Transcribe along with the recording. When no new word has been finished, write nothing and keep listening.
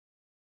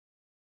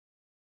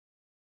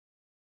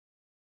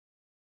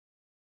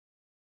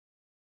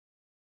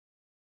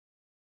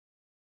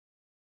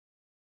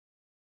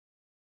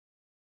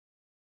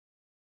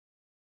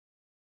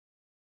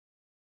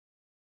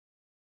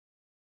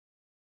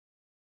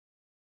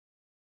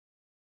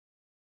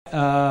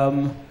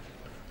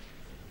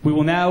We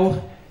will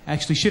now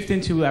actually shift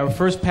into our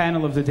first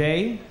panel of the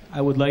day.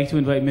 I would like to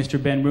invite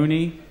Mr. Ben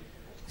Rooney,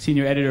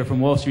 senior editor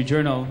from Wall Street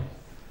Journal,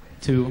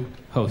 to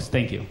host.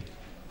 Thank you.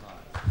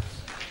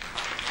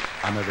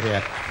 I'm over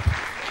here.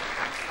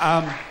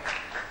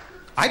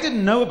 I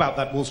didn't know about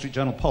that Wall Street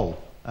Journal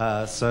poll,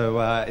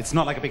 so it's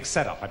not like a big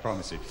setup, I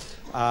promise you.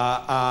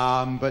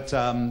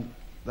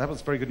 That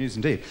was very good news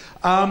indeed.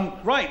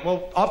 Right,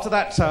 well, after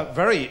that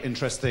very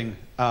interesting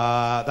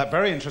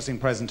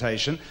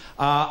presentation,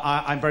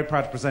 I'm very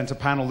proud to present a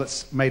panel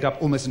that's made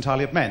up almost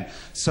entirely of men.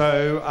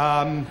 So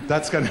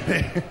that's going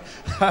to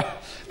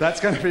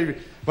be,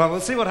 well, we'll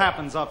see what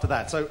happens after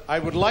that. So I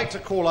would like to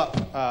call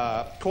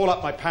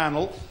up my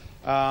panel.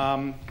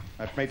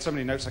 I've made so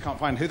many notes I can't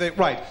find who they.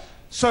 Right.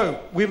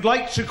 So we would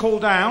like to call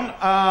down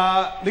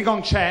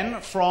Ligong Chen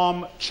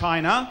from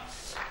China.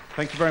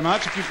 Thank you very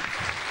much.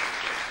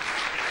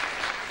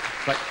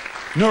 Right.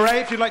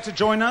 Nuray, if you'd like to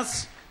join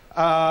us.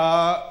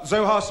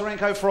 Zohar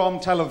Sosenko from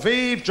Tel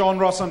Aviv, John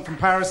Rossant from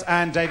Paris,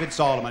 and David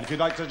Salomon. If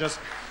you'd like to just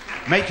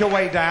make your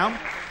way down.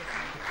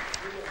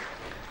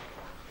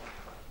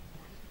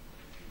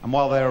 And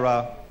while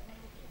they're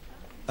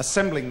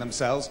assembling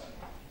themselves,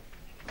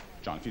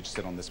 John, if you just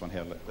sit on this one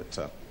here,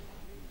 let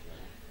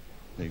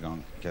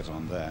Ligong get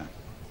on there.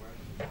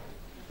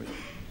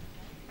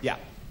 Yeah,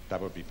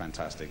 that would be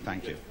fantastic.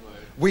 Thank you.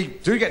 We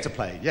do get to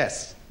play,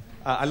 yes.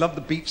 I love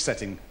the beach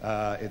setting.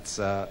 It's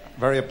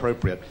very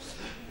appropriate.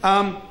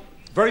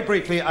 Very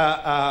briefly,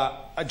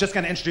 I'm just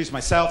going to introduce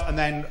myself, and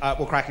then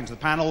we'll crack into the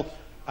panel.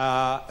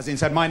 As Ian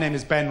said, my name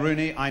is Ben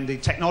Rooney. I'm the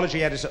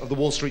technology editor of the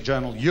Wall Street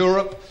Journal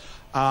Europe.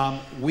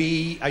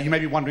 You may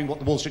be wondering what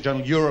the Wall Street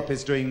Journal Europe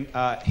is doing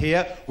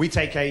here. We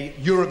take a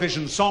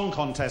Eurovision Song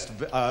Contest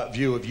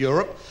view of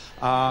Europe,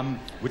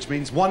 which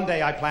means one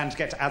day I plan to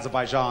get to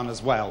Azerbaijan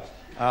as well.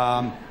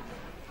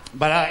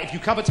 But if you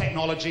cover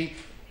technology,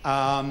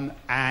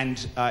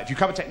 if you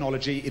cover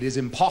technology, it is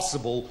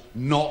impossible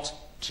not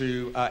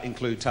to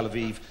include Tel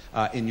Aviv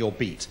in your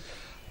beat.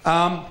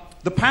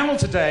 The panel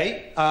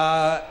today,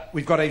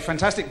 we've got a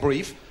fantastic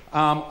brief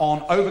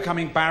on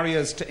overcoming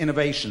barriers to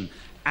innovation.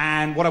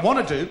 And what I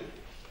want to do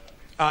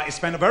is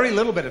spend a very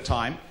little bit of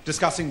time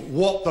discussing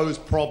what those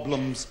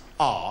problems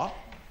are.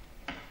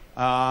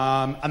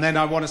 And then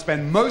I want to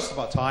spend most of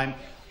our time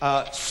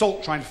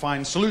trying to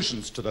find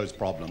solutions to those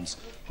problems.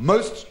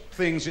 Most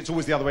things, it's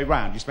always the other way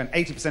around. You spend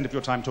 80% of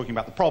your time talking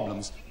about the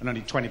problems and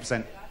only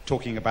 20%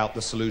 talking about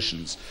the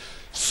solutions.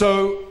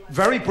 So,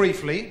 very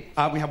briefly,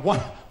 we have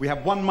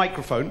one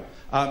microphone,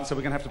 so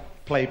we're going to have to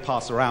play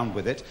pass around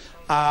with it.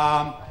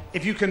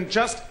 If you can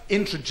just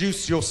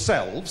introduce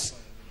yourselves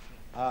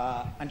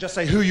and just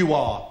say who you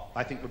are,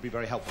 I think would be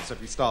very helpful. So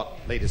if we start,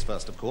 ladies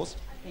first, of course.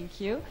 Thank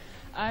you.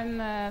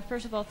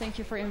 First of all, thank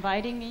you for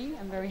inviting me.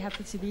 I'm very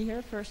happy to be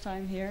here. First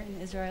time here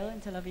in Israel, in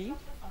Tel Aviv.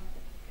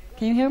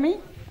 Can you hear me?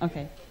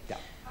 Okay. Yeah.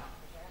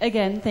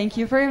 Again, thank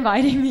you for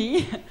inviting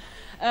me.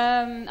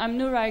 I'm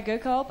Nuray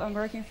Gokalp. I'm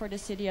working for the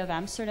city of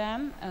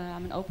Amsterdam.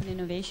 I'm an open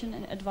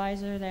innovation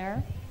advisor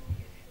there.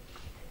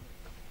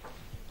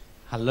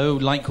 Hello,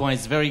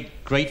 likewise. Very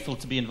grateful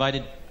to be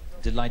invited.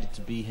 Delighted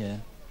to be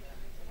here.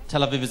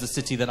 Tel Aviv is a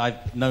city that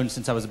I've known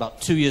since I was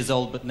about 2 years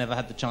old, but never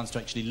had the chance to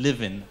actually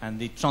live in. And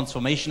the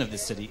transformation of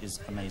this city is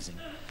amazing.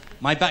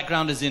 My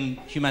background is in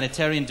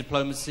humanitarian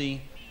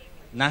diplomacy,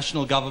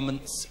 national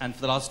governments, and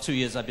for the last 2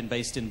 years I've been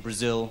based in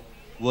Brazil,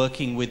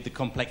 working with the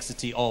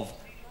complexity of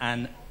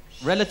an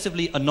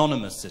relatively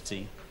anonymous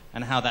city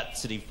and how that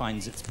city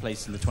finds its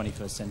place in the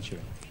 21st century.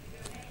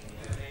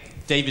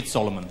 David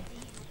Salomon.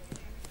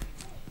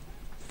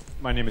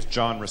 My name is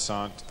John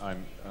Rossant.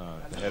 I'm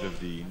the head of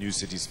the New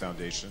Cities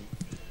Foundation,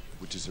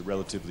 which is a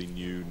relatively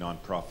new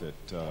nonprofit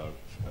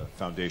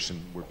foundation.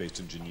 We're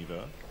based in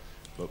Geneva,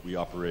 but we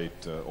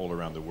operate all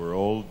around the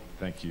world.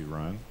 Thank you,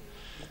 Ron.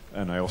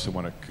 And I also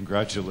want to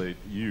congratulate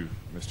you,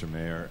 Mr.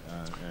 Mayor,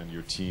 and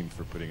your team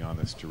for putting on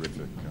this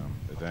terrific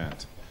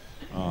event.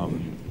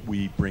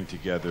 We bring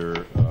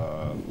together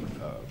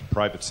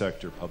private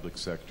sector, public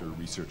sector,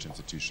 research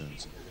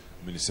institutions,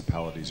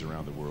 municipalities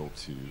around the world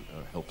to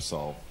help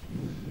solve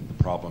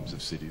the problems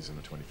of cities in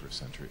the 21st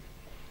century.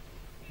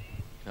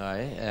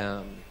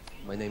 Hi,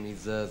 my name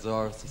is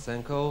Zohar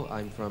Sosenko.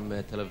 I'm from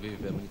Tel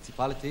Aviv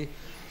Municipality,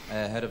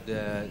 head of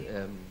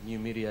the new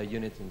media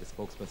unit in the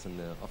spokesperson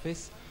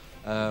office.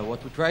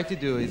 What we try to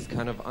do is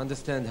kind of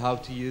understand how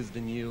to use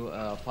the new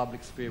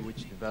public sphere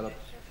which developed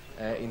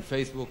in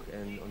Facebook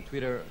and on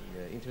Twitter,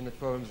 internet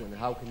forums, and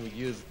how can we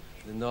use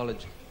the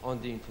knowledge on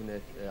the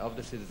internet of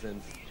the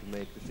citizens to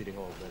make the city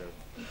hall better.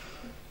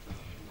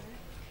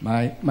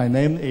 My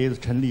name is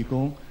Chen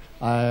Ligong.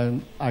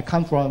 I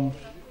come from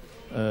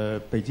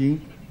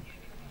Beijing,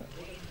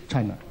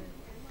 China.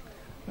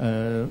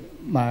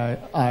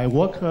 I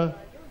work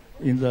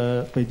in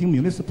the Beijing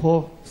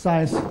Municipal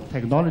Science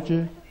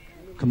Technology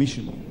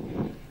Commission.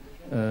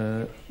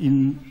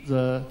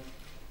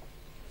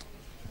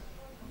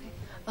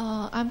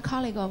 I'm a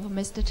colleague of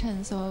Mr.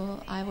 Chen, so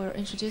I will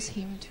introduce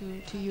him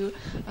to you.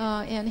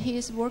 And he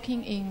is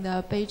working in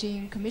the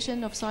Beijing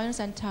Commission of Science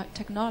and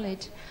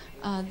Technology.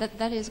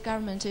 That is,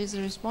 government is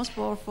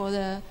responsible for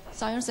the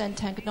science and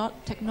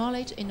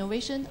technology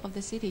innovation of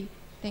the city.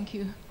 Thank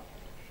you.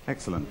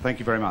 Excellent. Thank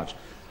you very much.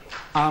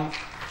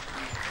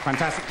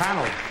 Fantastic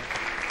panel.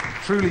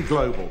 Truly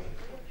global.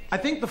 I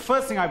think the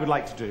first thing I would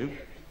like to do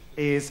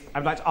is I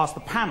would like to ask the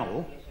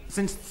panel,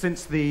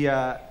 since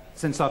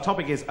our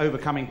topic is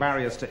overcoming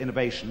barriers to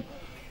innovation,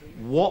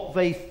 what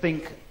they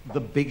think the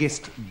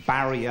biggest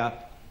barrier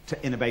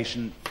to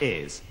innovation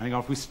is. I think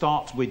if we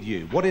start with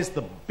you, what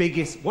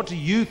do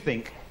you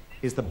think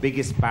is the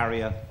biggest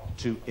barrier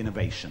to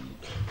innovation?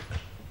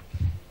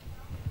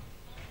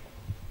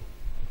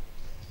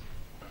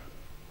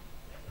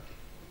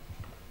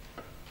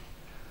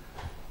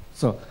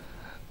 So,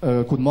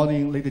 good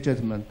morning, ladies and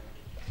gentlemen.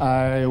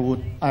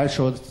 I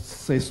should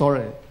say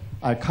sorry.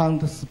 I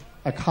can't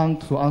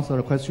to answer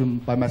the question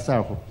by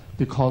myself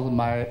because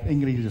my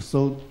English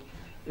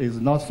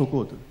is not so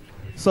good.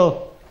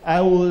 So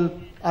I would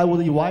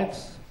invite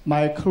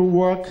my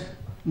co-worker,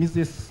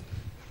 Mrs.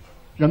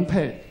 Ren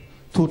Pei,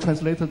 to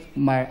translate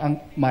my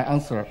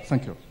answer.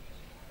 Thank you.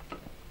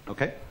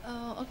 Okay.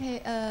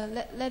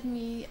 Let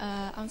me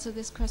answer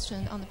this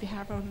question on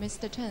behalf of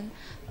Mr. Chen.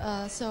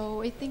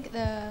 So I think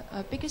the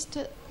biggest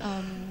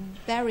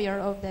barrier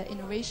of the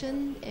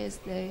innovation is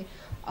the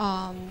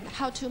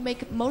how to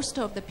make most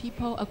of the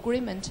people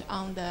agreement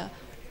on the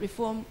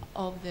reform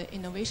of the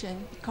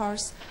innovation,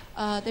 because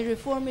the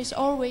reform is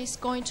always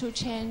going to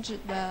change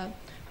the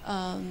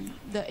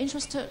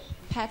interest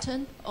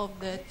pattern of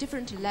the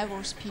different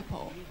levels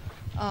people.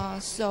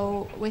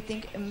 So we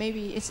think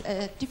maybe it's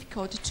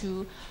difficult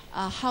to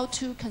how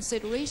to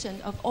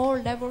consideration of all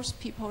levels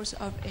people's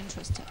of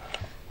interest.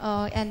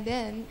 And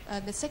then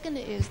the second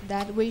is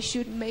that we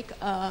should make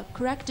a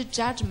correct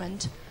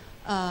judgment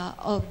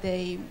of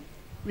the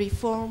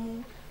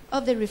reform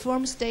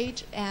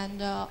stage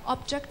and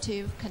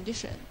objective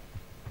condition,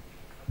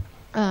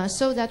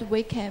 so that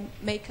we can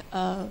make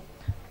a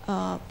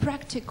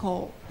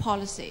practical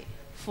policy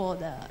for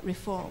the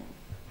reform.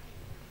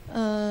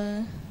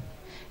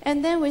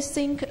 And then we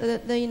think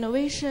that the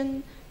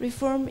innovation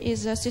reform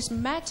is a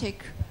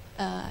systematic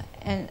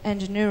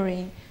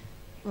engineering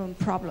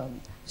problem.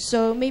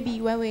 So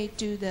maybe when we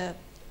do the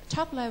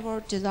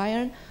top-level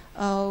design,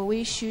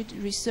 we should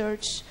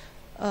research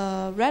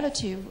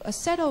a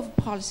set of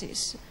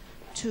policies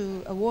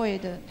to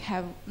avoid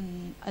have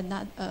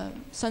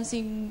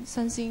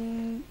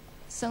something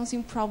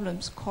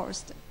problems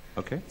caused.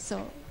 Okay.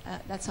 So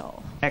that's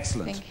all.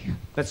 Excellent. Thank you.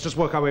 Let's just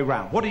work our way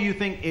around. What do you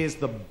think is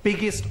the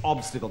biggest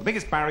obstacle, the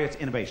biggest barrier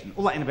to innovation?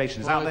 All that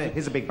innovation is out there.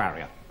 Here's a big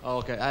barrier.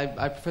 Okay,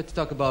 I prefer to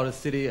talk about a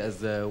city as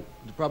the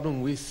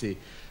problem we see.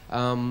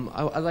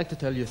 I'd like to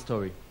tell you a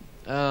story.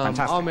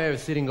 Our mayor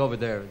sitting over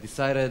there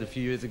decided a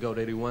few years ago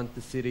that he wants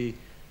the city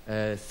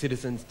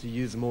citizens to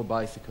use more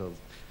bicycles.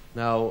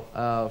 Now,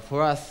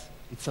 for us,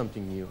 it's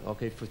something new.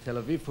 Okay, for Tel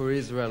Aviv, for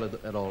Israel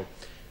at all.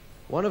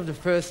 One of the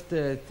first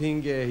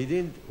thing he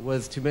did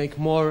was to make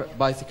more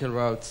bicycle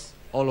routes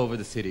all over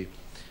the city.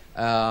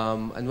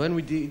 And when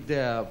we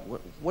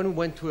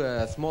went to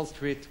a small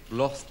street,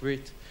 lost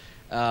street,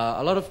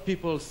 a lot of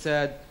people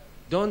said,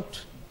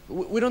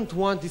 we don't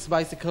want this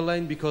bicycle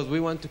lane because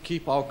we want to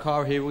keep our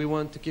car here. We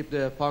want to keep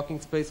the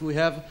parking space we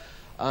have.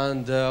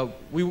 And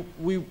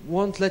we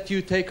won't let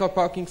you take our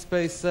parking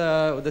space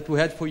that we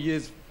had for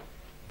years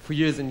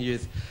and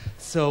years.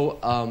 So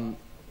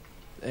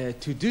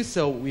to do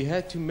so, we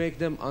had to make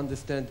them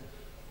understand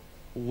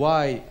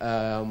why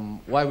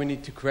we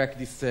need to crack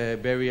this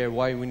barrier,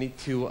 why we need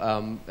to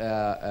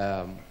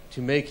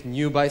make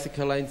new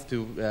bicycle lanes,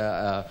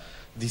 to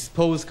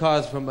dispose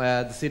cars from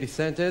the city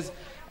centers.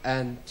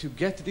 And to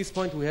get to this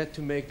point, we had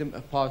to make them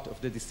a part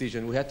of the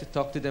decision. We had to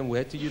talk to them. We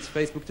had to use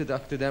Facebook to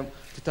talk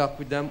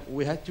with them.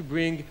 We had to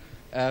bring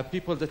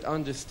people that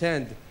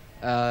understand,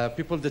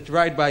 people that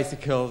ride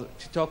bicycles,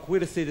 to talk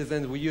with the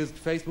citizens. We used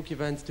Facebook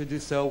events to do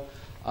so.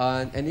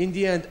 And in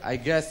the end, I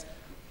guess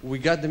we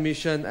got the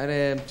mission.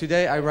 And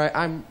today, I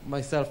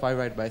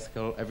ride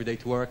bicycle every day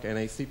to work, and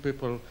I see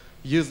people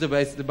use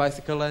the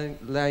bicycle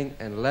lane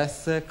and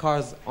less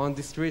cars on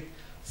the street.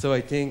 So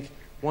I think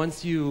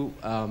once you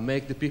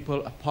make the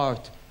people a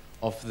part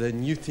of the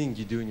new thing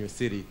you do in your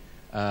city,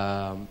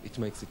 it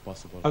makes it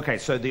possible. Okay,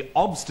 so the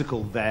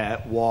obstacle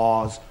there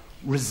was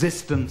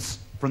resistance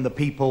from the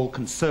people,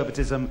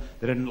 conservatism,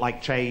 they didn't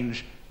like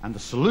change, and the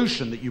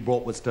solution that you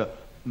brought was to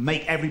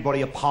make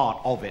everybody a part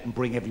of it and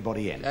bring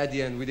everybody in. At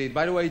the end, we did.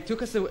 By the way, it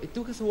took us a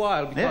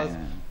while because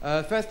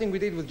first thing we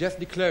did was just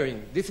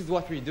declaring, this is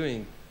what we're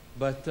doing.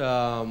 But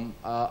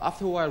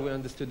after a while, we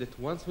understood that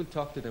once we'll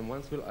talk to them,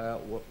 once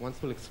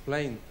we'll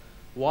explain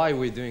why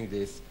we're doing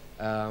this,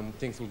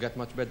 things will get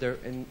much better,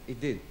 and it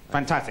did.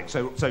 Fantastic.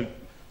 So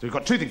we've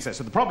got two things there.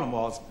 So the problem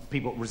was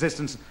people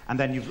resistance, and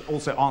then you've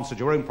also answered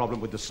your own problem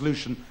with the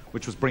solution,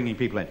 which was bringing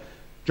people in.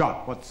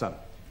 John, what's the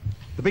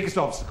biggest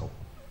obstacle?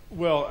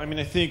 Well, I mean,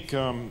 I think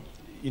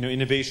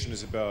innovation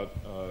is about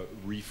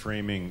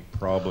reframing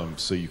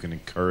problems so you can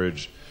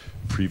encourage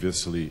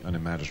previously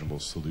unimaginable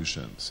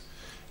solutions.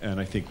 And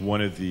I think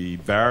one of the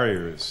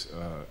barriers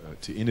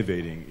to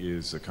innovating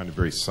is a kind of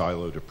very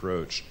siloed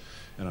approach.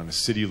 And on a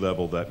city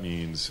level, that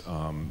means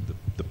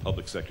the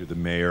public sector, the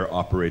mayor,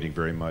 operating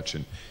very much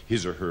in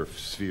his or her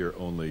sphere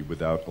only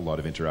without a lot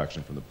of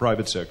interaction from the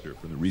private sector,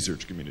 from the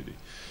research community.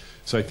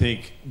 So I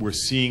think we're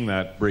seeing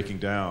that breaking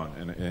down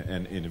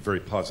and in a very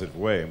positive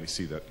way. And we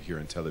see that here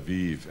in Tel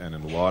Aviv and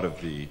in a lot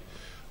of the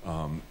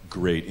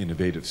great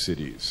innovative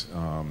cities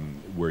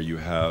where you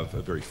have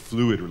a very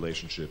fluid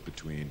relationship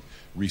between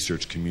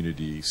research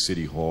community,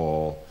 city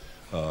hall,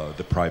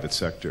 the private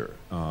sector.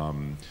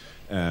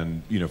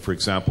 And, for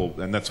example,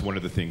 and that's one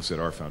of the things that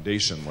our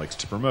foundation likes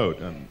to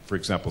promote. For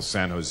example,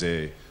 San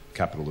Jose,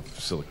 capital of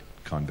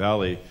Silicon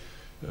Valley,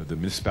 the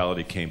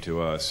municipality came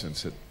to us and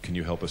said, can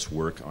you help us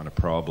work on a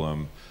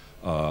problem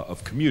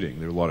of commuting?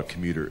 There are a lot of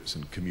commuters,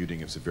 and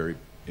commuting is a very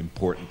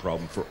important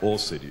problem for all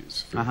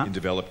cities, in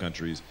developed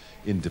countries,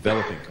 in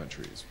developing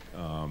countries.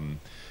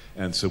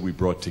 And so we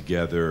brought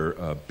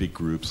together big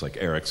groups like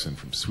Ericsson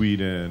from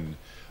Sweden,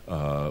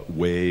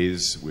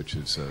 Waze, which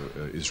is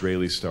an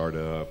Israeli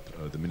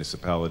startup, the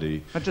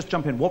municipality. I'll just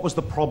jump in. What was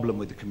the problem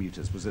with the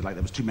commuters? Was it like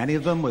there was too many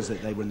of them? Was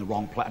it they were in the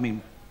wrong place? I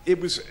mean, it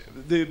was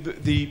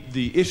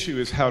the issue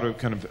is how to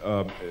kind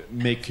of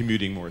make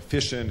commuting more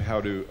efficient,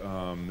 how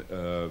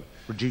to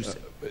reduce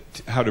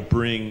it, how to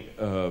bring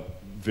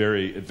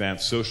very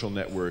advanced social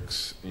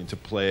networks into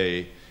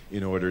play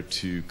in order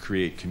to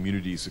create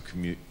communities of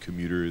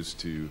commuters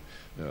to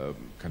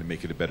kind of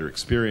make it a better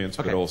experience,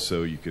 but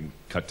also you can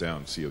cut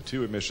down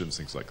CO2 emissions,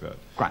 things like that.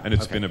 Right. And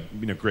it's been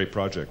a great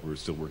project. We're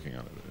still working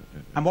on it.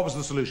 And what was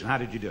the solution? How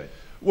did you do it?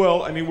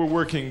 Well, I mean, we're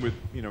working with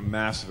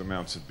massive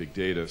amounts of big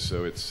data,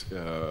 so it's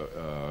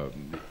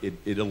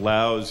it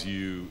allows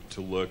you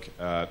to look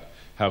at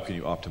how can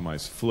you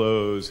optimize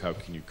flows, how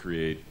can you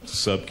create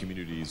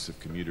sub-communities of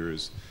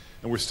commuters,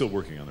 and we're still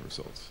working on the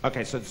results.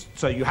 Okay,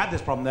 so you had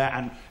this problem there,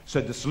 and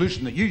so the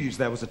solution that you used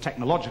there was a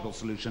technological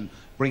solution,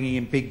 bringing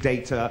in big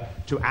data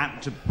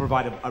to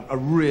provide a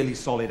really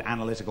solid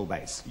analytical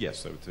base.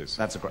 Yes, I would say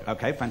so. That's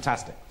okay,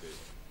 fantastic.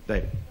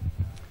 David.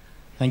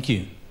 Thank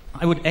you.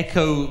 I would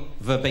echo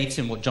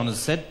verbatim what John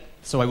has said,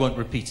 so I won't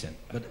repeat it.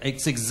 But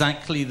it's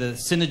exactly the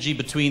synergy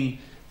between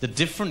the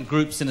different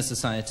groups in a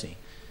society.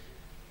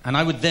 And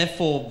I would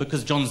therefore,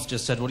 because John's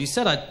just said what he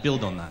said, I'd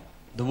build on that.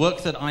 The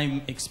work that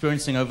I'm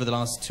experiencing over the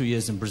last 2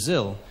 years in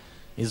Brazil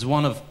is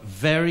one of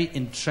very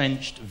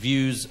entrenched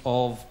views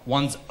of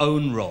one's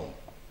own role.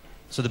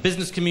 So the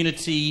business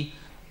community,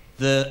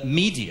 the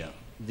media,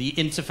 the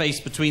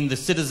interface between the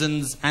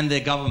citizens and their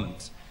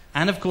government,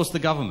 and of course the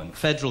government,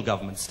 federal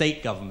government,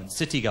 state government,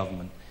 city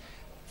government,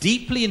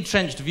 deeply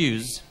entrenched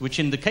views, which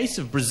in the case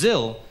of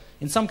Brazil,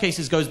 in some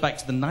cases goes back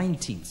to the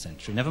 19th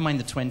century, never mind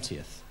the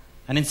 20th,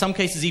 and in some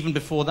cases even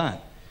before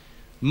that.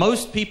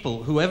 Most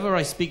people, whoever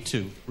I speak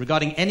to,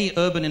 regarding any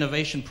urban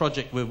innovation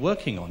project we're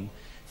working on,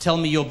 tell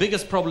me your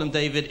biggest problem,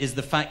 David, is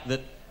the fact that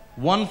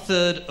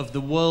 1/3 of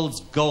the world's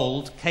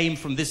gold came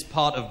from this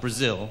part of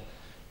Brazil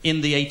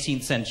in the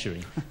 18th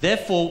century.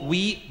 Therefore,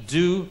 we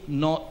do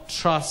not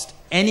trust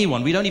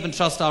anyone. We don't even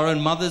trust our own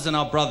mothers and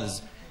our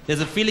brothers. There's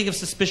a feeling of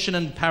suspicion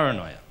and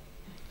paranoia.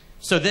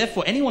 So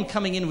therefore, anyone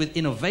coming in with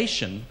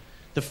innovation,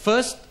 the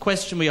first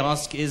question we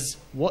ask is,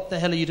 what the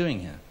hell are you doing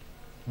here?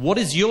 What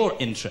is your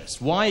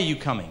interest? Why are you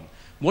coming?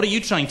 What are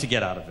you trying to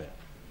get out of it?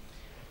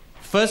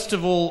 First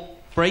of all,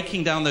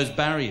 breaking down those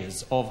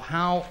barriers of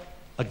how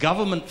a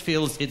government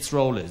feels its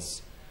role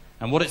is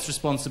and what its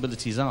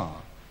responsibilities are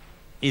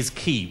is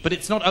key. But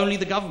it's not only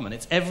the government,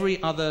 it's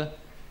every other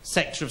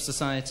sector of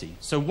society.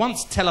 So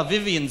once Tel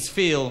Avivians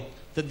feel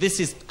that this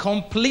is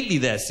completely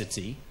their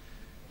city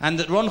and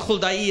that Ron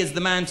Khuldai is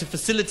the man to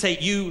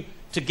facilitate you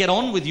to get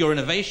on with your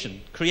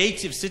innovation,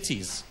 creative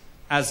cities,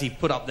 as he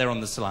put up there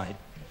on the slide,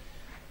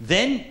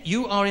 then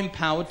you are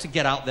empowered to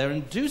get out there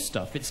and do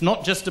stuff. It's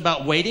not just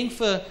about waiting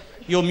for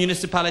your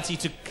municipality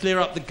to clear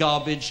up the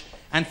garbage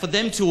and for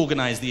them to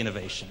organize the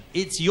innovation.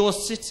 It's your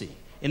city.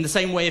 In the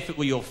same way, if it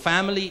were your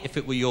family, if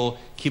it were your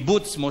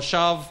kibbutz,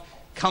 moshav,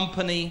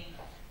 company,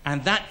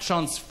 and that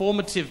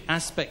transformative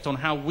aspect on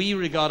how we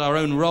regard our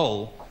own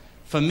role,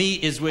 for me,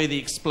 is where the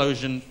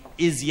explosion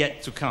is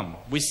yet to come.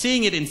 We're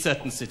seeing it in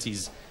certain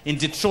cities. In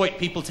Detroit,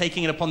 people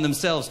taking it upon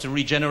themselves to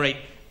regenerate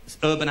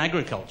urban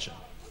agriculture,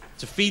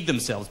 to feed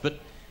themselves. But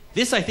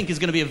this, I think, is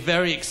going to be a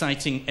very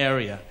exciting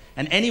area.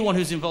 And anyone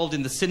who's involved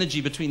in the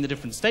synergy between the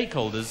different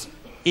stakeholders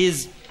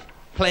is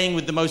playing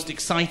with the most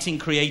exciting,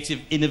 creative,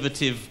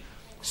 innovative,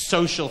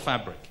 social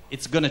fabric.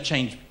 It's going to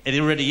change. It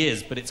already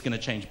is, but it's going to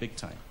change big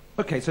time.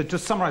 Okay, so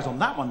just summarize on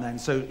that one then.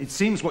 So it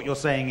seems what you're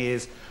saying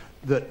is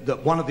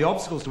that one of the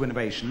obstacles to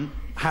innovation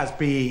has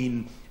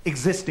been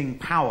existing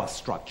power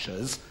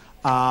structures,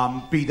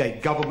 be they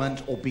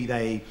government or be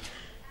they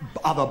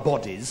other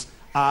bodies,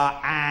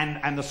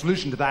 and the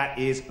solution to that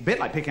is a bit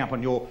like picking up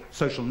on your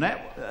the social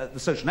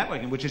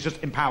networking, which is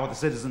just empower the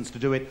citizens to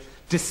do it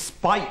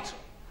despite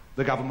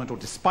the government or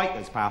despite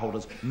those power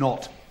holders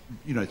not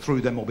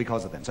through them or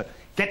because of them. So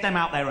get them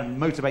out there and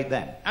motivate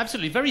them.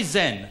 Absolutely, very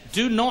zen.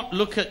 Do not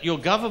look at your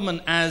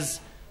government as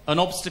an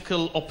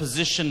obstacle,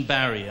 opposition,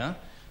 barrier.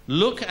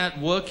 Look at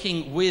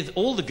working with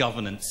all the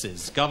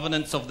governances,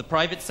 governance of the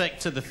private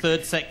sector, the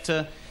third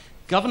sector,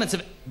 governance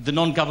of the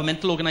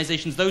non-governmental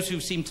organizations, those who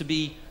seem to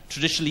be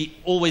traditionally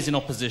always in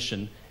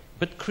opposition,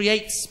 but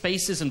create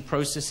spaces and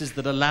processes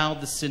that allow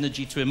the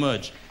synergy to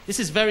emerge. This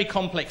is very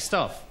complex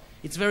stuff.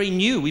 It's very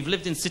new. We've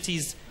lived in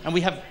cities and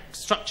we have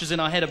structures in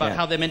our head about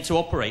how they're meant to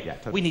operate. Yeah,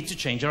 totally. We need to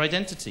change our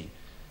identity.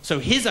 So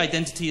his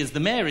identity as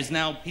the mayor is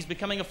now, he's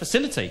becoming a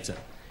facilitator.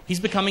 He's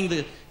becoming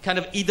the kind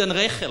of Eytan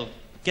Rechel,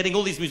 getting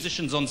all these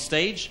musicians on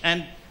stage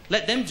and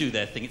let them do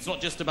their thing. It's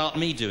not just about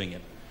me doing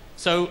it.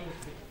 So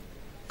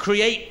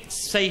create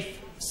safe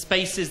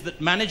spaces that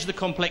manage the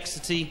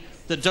complexity,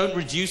 that don't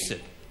reduce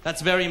it.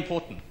 That's very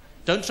important.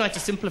 Don't try to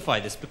simplify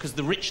this because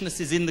the richness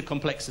is in the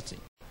complexity.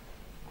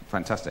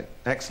 Fantastic.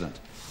 Excellent.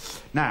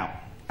 Now,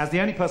 as the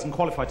only person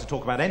qualified to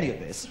talk about any of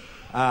this,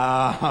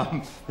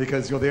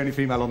 because you're the only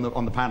female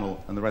on the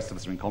panel and the rest of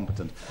us are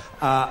incompetent,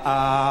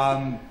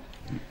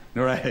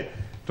 Nuray,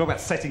 talk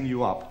about setting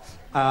you up.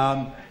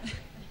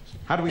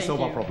 How do we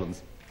solve our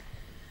problems?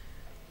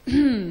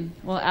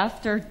 Well,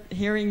 after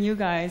hearing you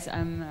guys,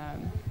 I'm...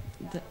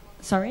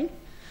 sorry?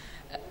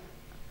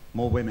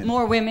 More women.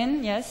 More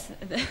women, yes,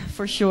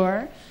 for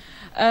sure.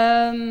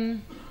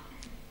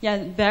 Yeah,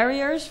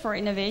 barriers for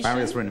innovation.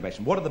 Barriers for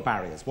innovation. What are the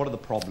barriers? What are the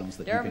problems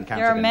that you've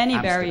encountered There are many in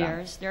Amsterdam?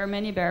 barriers. There are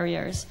many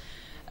barriers.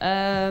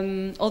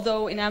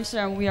 Although in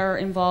Amsterdam we are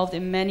involved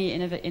in many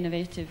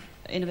innovative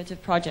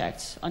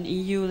projects on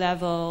EU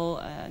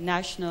level,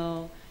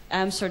 national,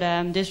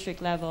 Amsterdam district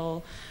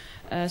level.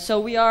 So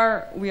we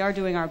are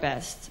doing our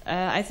best.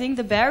 I think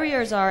the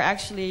barriers are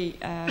actually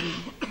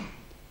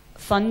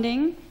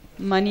funding,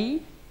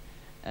 money.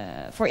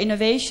 For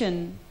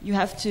innovation, you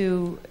have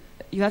to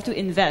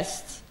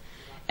invest.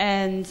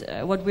 And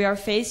what we are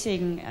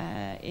facing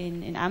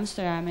in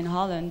Amsterdam, in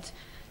Holland,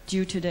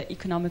 due to the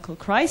economical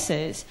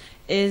crisis,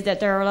 is that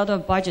there are a lot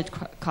of budget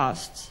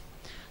costs.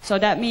 So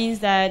that means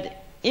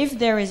that if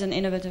there is an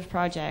innovative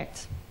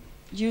project,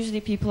 usually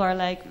people are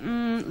like,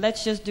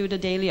 let's just do the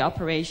daily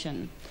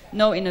operation.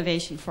 No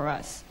innovation for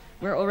us.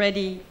 We're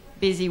already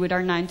busy with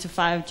our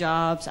 9-to-5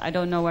 jobs. I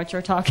don't know what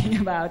you're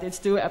talking about. It's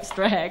too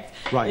abstract.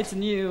 Right. It's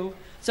new.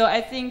 So I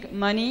think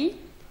money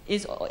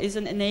is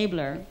an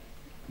enabler.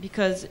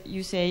 Because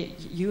you say,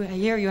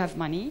 here you have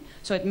money,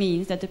 so it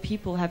means that the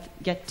people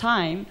get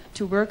time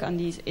to work on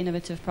these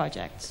innovative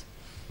projects.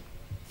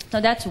 So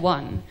that's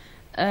one.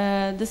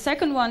 The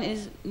second one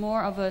is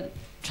more of a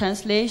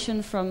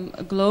translation from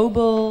a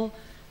global,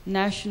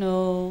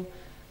 national,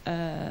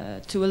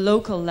 to a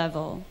local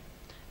level.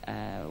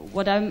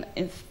 What I'm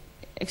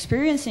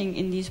experiencing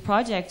in these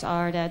projects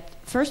are that,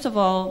 first of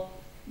all,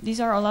 these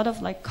are a lot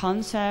of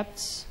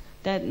concepts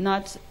that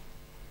not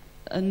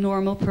a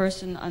normal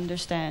person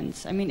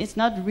understands. I mean, it's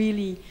not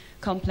really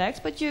complex,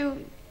 but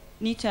you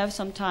need to have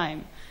some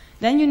time.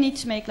 Then you need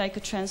to make a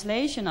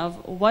translation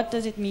of what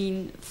does it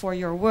mean for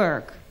your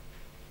work.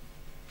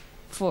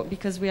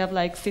 Because we have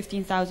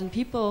 15,000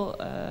 people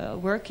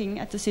working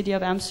at the city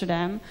of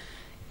Amsterdam.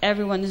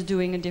 Everyone is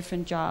doing a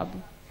different job.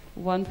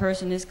 One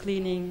person is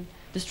cleaning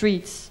the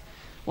streets.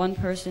 One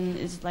person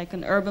is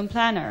an urban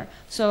planner.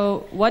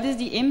 So what is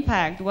the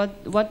impact?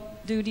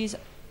 What do these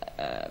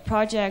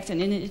projects and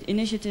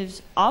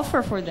initiatives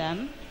offer for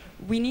them?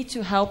 We need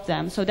to help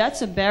them. So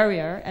that's a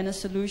barrier and a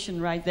solution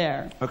right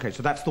there. Okay,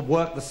 so that's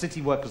the city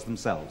workers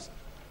themselves.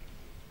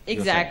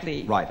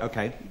 Exactly. Right,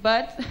 okay.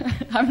 But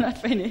I'm not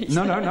finished.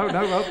 No.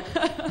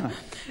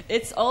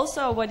 It's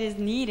also what is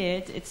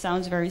needed, it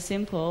sounds very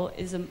simple,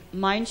 is a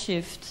mind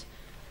shift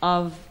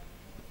of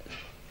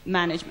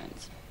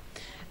management.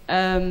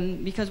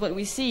 Because what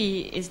we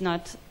see is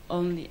not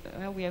only,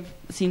 we have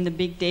seen the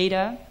big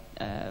data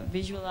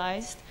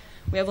visualized.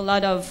 We have a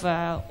lot of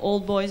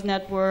old boys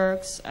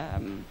networks.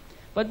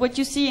 But what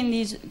you see in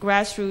these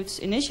grassroots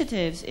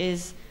initiatives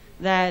is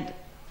that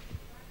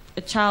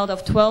a child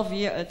of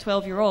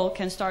 12-year-old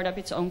can start up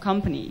its own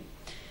company.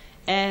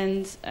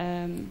 And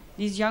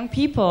these young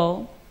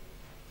people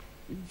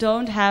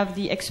don't have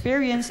the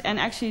experience and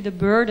actually the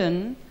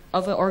burden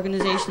of an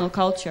organizational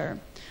culture.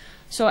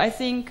 So I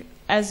think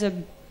as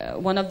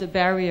one of the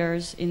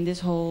barriers in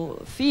this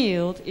whole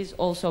field is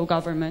also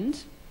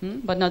government.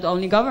 But not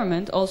only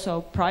government,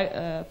 also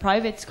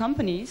private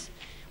companies.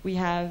 We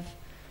have,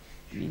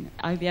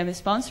 IBM is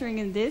sponsoring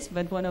in this,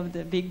 but one of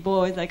the big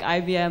boys like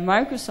IBM,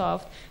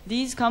 Microsoft,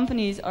 these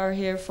companies are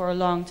here for a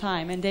long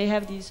time, and they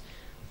have these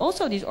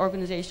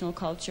organizational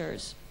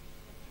cultures.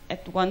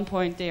 At one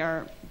point, they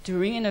are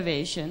doing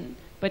innovation,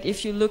 but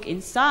if you look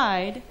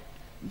inside,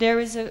 there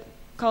is a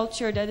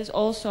culture that is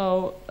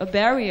also a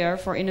barrier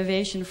for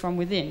innovation from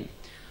within.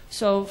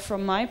 So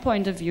from my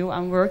point of view,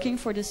 I'm working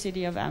for the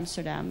city of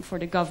Amsterdam, for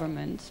the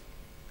government.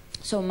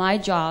 So my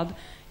job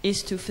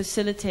is to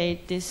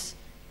facilitate this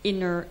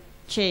inner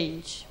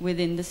change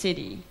within the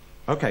city.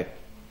 Okay.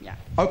 Yeah.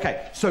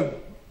 Okay, so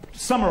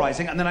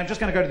summarizing, and then I'm just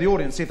going to go to the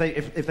audience, see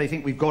if they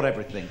think we've got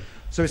everything.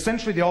 So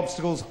essentially the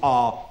obstacles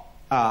are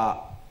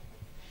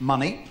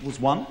Money was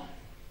one,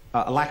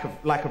 a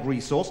lack of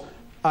resource.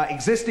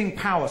 Existing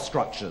power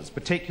structures,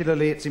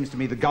 particularly it seems to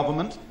me the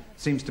government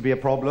seems to be a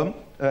problem,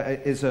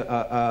 is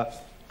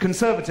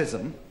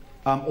conservatism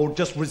or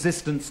just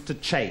resistance to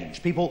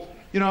change. People,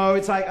 you know,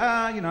 it's like,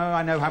 you know,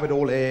 I know how it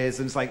all is,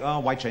 and it's like, oh,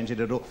 why change it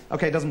at all?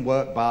 Okay, it doesn't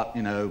work, but,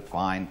 you know,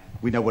 fine,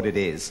 we know what it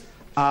is.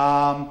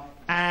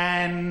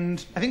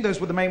 And I think those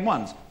were the main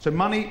ones. So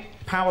money,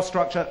 power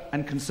structure,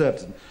 and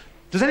conservatism.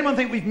 Does anyone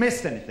think we've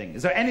missed anything?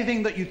 Is there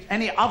anything that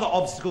any other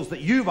obstacles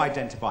that you've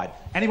identified?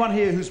 Anyone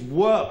here who's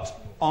worked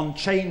on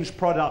change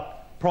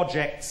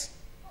projects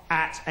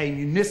at a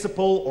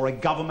municipal or a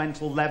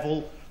governmental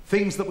level?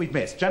 Things that we've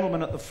missed.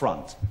 Gentlemen at the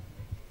front.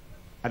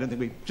 I don't think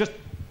we just...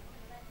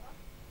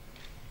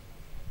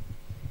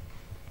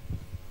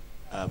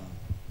 I'm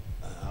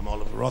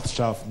Oliver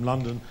Rothschild from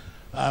London.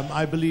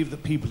 I believe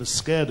that people are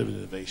scared of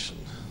innovation.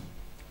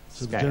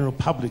 So the general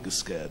public is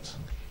scared.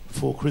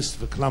 Before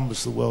Christopher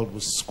Columbus, the world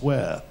was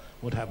square.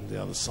 What happened to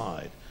the other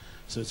side?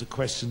 So it's a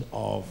question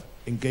of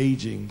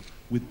engaging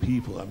with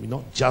people. I mean,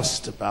 not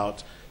just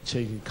about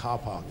changing car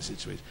parking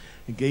situations.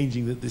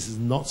 Engaging that this is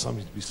not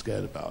something to be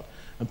scared about.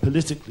 And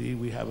politically,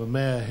 we have a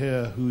mayor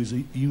here who is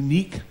a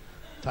unique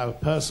type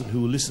of person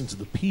who will listen to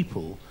the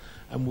people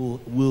and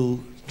will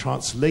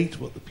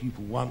translate what the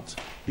people want,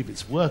 if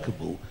it's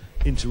workable,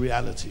 into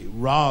reality,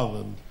 rather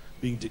than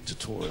being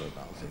dictatorial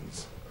about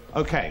things.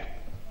 Okay.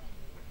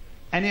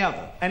 Any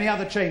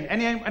other change?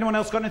 Anyone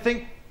else got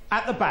anything?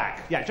 At the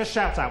back. Yeah, just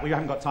shout out. We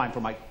haven't got time for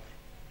my...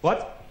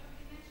 What?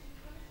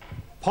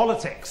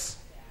 Politics.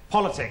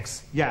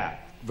 Politics. Yeah,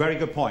 very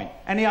good point.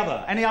 Any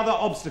other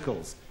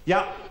obstacles?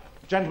 Yeah,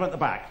 gentleman at the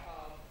back.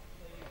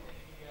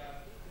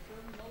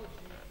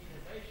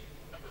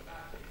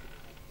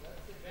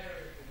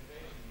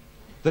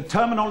 The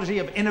terminology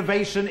of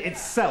innovation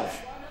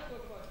itself.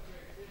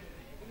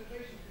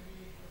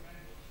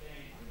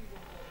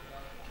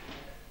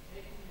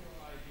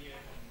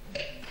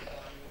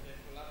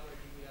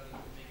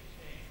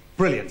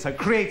 Brilliant. So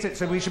creative.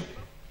 So we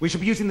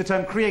should be using the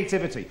term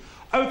creativity.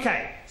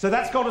 Okay. So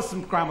that's got us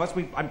some groundwork.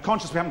 I'm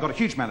conscious we haven't got a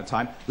huge amount of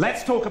time.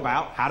 Let's talk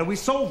about how do we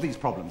solve these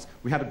problems.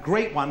 We had a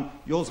great one.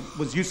 Yours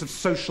was use of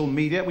social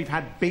media. We've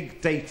had big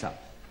data.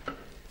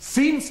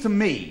 Seems to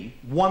me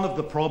one of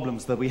the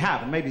problems that we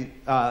have, and maybe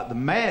the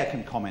mayor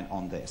can comment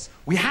on this.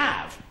 We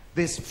have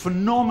this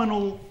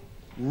phenomenal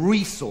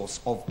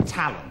resource of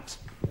talent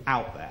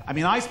out there. I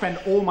mean, I spend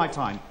all my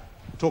time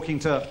talking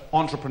to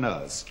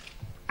entrepreneurs.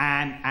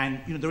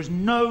 And you know, there is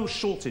no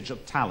shortage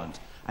of talent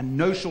and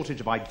no shortage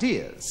of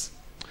ideas.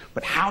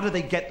 But how do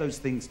they get those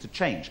things to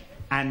change?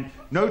 And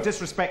no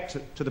disrespect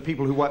to the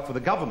people who work for the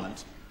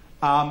government,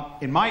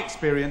 in my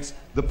experience,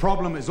 the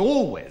problem is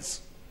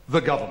always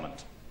the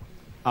government.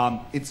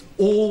 It's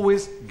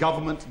always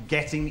government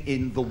getting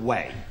in the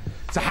way.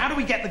 So how do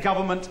we get the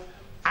government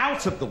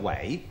out of the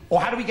way, or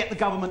how do we get the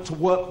government to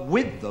work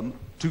with them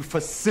to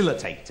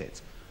facilitate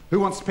it? Who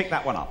wants to pick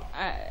that one up?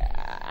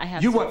 I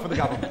have you to. work for the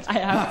government. I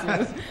have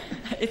to.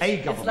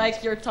 It's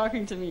like you're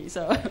talking to me.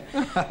 So,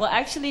 well,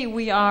 actually,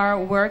 we are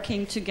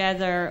working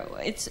together.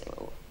 It's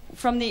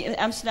from the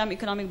Amsterdam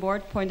Economic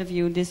Board point of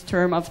view. This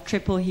term of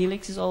triple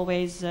helix is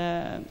always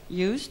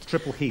used.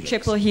 Triple helix.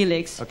 Triple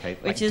helix. Okay,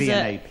 which like is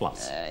DNA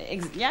plus.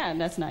 Yeah,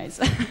 that's nice.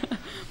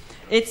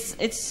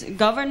 It's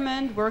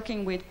government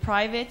working with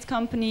private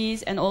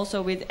companies and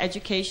also with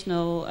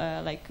educational,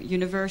 like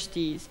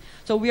universities.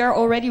 So we are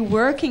already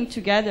working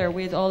together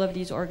with all of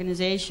these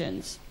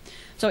organizations.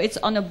 So it's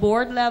on a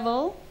board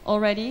level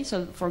already.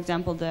 So, for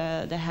example,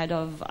 the head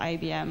of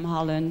IBM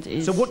Holland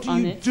is on it. So what do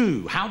you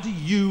do? How do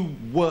you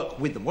work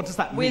with them? What does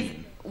that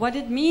mean? What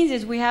it means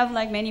is we have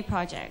like many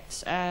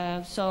projects.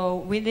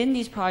 So within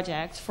these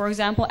projects, for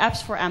example,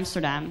 Apps for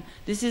Amsterdam.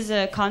 This is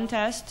a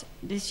contest.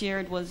 This year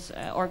it was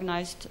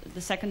organized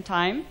the second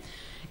time.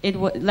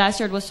 Last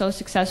year it was so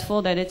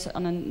successful that it's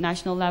on a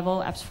national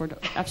level,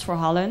 Apps for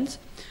Holland.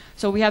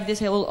 So we have this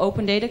whole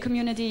open data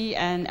community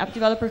and app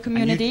developer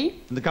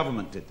community. And the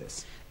government did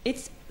this?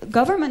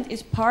 Government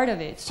is part of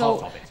it.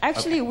 So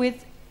actually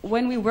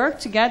when we work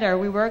together,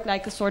 we work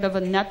like a sort of a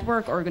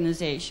network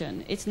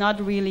organization. It's not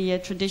really a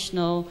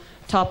traditional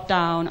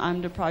top-down,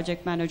 I'm the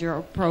project manager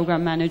or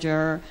program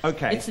manager.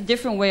 Okay. It's a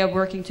different way of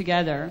working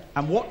together.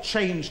 And what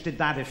change did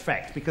that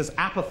affect? Because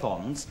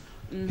appathons,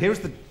 here's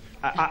the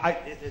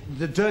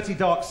dirty,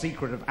 dark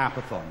secret of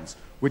appathons,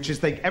 which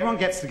is everyone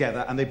gets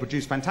together and they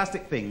produce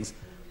fantastic things,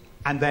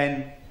 and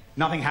then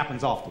nothing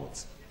happens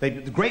afterwards. The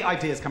great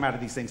ideas come out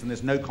of these things, and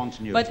there's no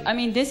continuity. But I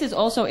mean, this is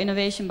also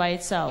innovation by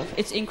itself.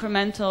 It's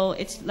incremental.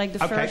 It's like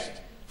the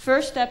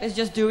first step is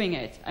just doing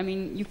it. I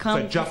mean, you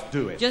can't. So just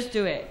do it. Just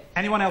do it.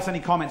 Anyone else? Any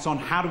comments on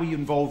how do we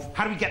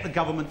get the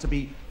government to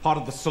be part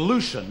of the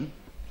solution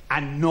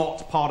and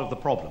not part of the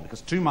problem?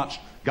 Because too much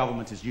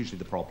government is usually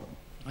the problem.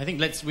 I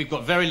think we've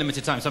got very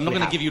limited time, so I'm not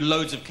going to give you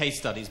loads of case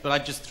studies, but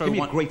I'd just throw one.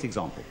 Give me a great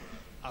example.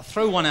 I'll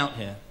throw one out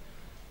here.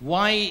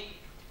 Why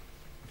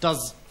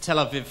does Tel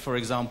Aviv, for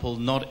example,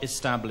 not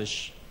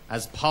establish,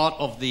 as part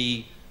of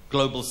the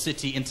Global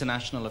City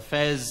International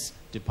Affairs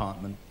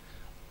Department,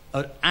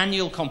 an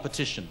annual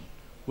competition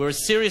where a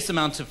serious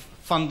amount of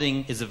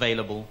funding is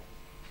available,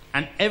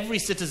 and every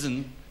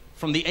citizen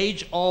from the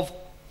age of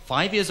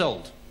 5 years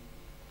old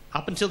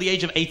up until the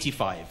age of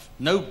 85,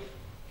 no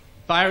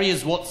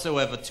barriers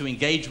whatsoever to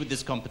engage with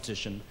this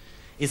competition,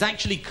 is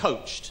actually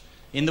coached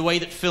in the way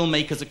that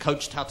filmmakers are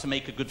coached how to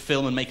make a good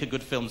film and make a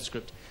good film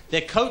script.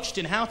 They're coached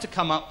in how to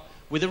come up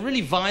with a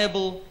really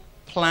viable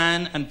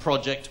plan and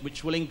project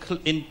which will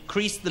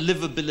increase the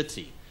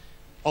livability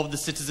of the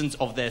citizens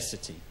of their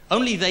city.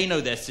 Only they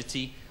know their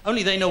city.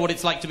 Only they know what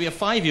it's like to be a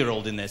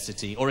 5-year-old in their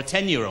city, or a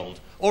 10-year-old,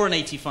 or an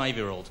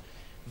 85-year-old.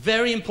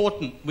 Very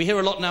important. We hear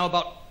a lot now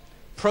about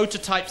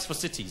prototypes for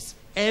cities.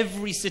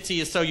 Every city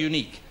is so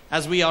unique,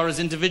 as we are as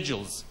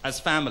individuals, as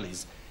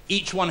families.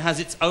 Each one has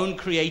its own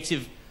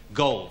creative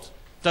gold.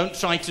 Don't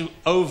try to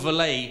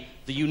overlay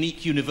the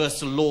unique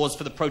universal laws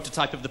for the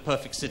prototype of the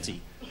perfect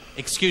city.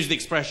 Excuse the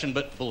expression,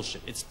 but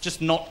bullshit. It's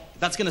just not,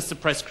 that's going to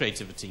suppress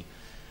creativity.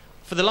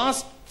 For the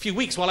last few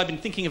weeks, while I've been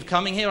thinking of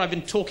coming here, I've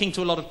been talking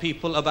to a lot of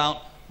people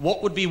about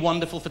what would be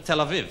wonderful for Tel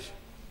Aviv.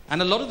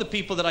 And a lot of the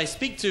people that I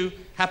speak to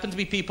happen to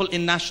be people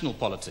in national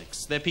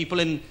politics. They're people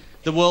in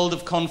the world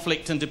of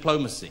conflict and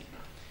diplomacy.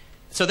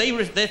 So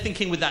they're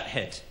thinking with that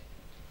head.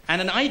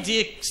 And an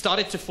idea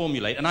started to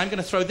formulate, and I'm going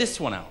to throw this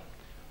one out.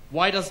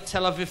 Why does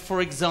Tel Aviv,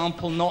 for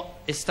example, not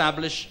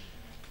establish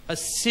a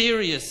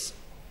serious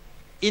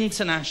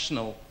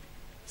international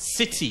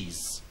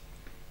cities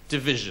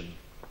division?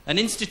 An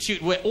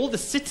institute where all the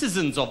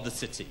citizens of the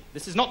city,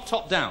 this is not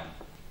top-down,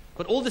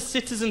 but all the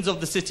citizens of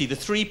the city, the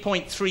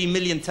 3.3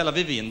 million Tel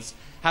Avivians,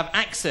 have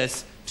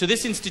access to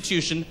this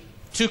institution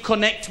to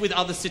connect with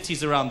other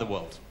cities around the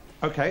world.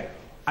 Okay.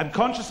 I'm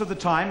conscious of the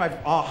time.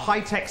 Our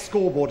high-tech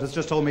scoreboard has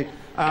just told me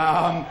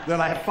that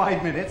I have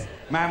 5 minutes.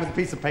 Man with a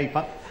piece of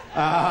paper.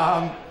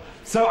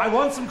 So I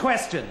want some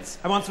questions.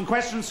 I want some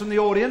questions from the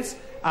audience.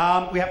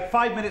 We have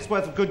 5 minutes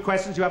worth of good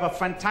questions. You have a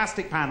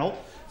fantastic panel.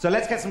 So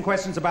let's get some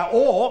questions about,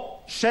 or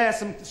share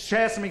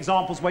some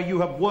examples where you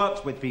have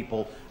worked with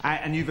people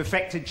and you've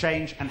affected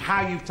change and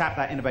how you've tapped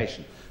that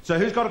innovation. So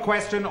who's got a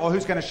question or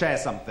who's going to share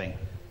something?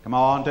 Come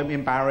on, don't be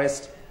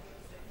embarrassed.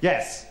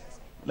 Yes,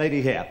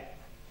 lady here.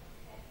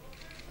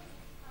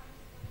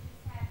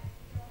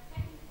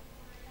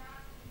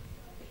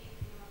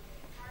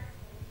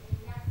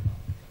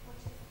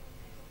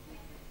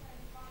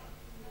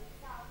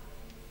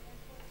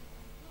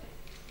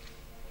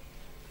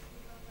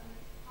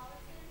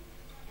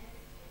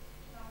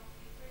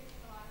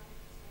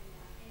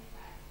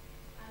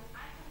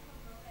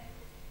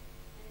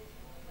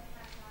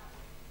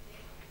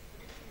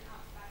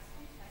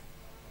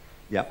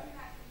 Yep.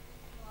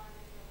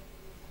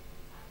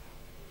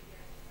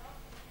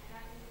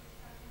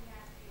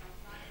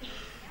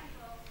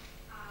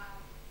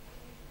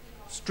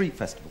 Street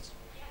festivals.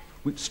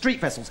 Street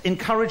festivals,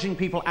 encouraging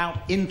people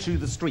out into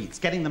the streets,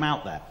 getting them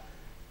out there.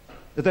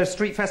 Are there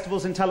street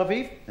festivals in Tel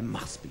Aviv? There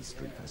must be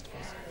street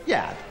festivals.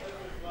 Yeah.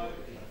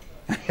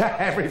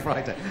 Every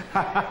Friday.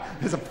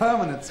 There's a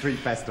permanent street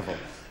festival.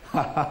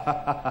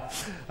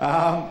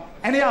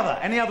 Any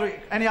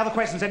other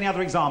questions? Any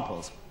other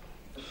examples?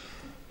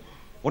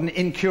 What an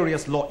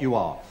incurious lot you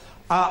are.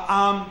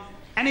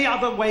 Any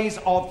other ways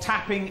of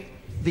tapping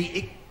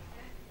the...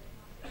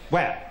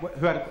 Where?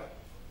 Who had...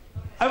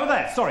 Over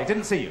there. Sorry,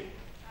 didn't see you.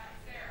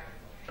 Sarah.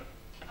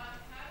 How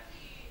do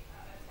we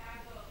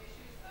tackle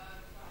issues of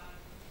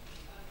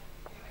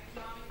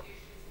economic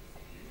issues in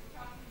cities? We're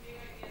talking big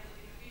ideas of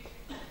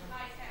innovation,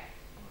 high tech,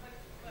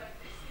 but the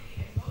city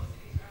and most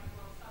cities around the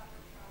world suffer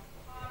from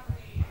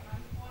poverty,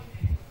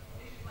 unemployment,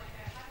 issues like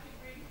that. How do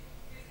we bring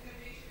this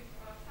innovation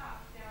from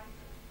top down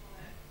to the people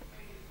that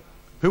bring it to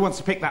us? Who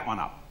wants to pick that one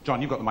up?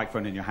 John, you've got the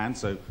microphone in your hand,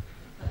 so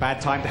bad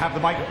time to have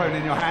the microphone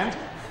in your hand.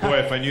 Boy,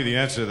 if I knew the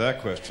answer to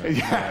that question.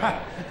 Yeah.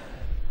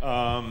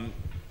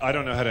 I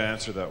don't know how to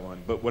answer that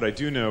one, but what I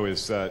do know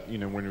is that, you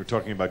know, when we're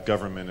talking about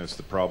government as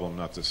the problem,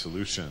 not the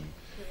solution,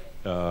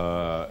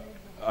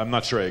 I'm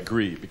not sure I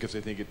agree, because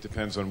I think it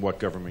depends on what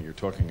government you're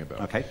talking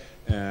about. Okay.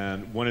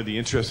 And one of the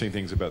interesting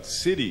things about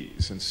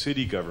cities and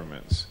city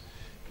governments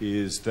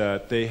is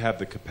that they have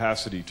the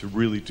capacity to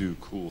really do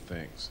cool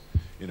things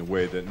in a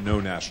way that no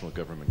national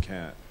government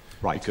can.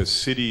 Right. Because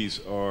cities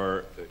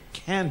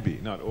can be,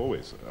 not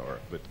always are,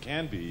 but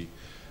can be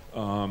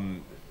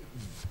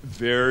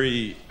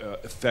very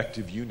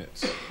effective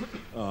units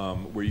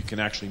where you can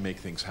actually make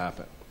things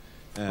happen.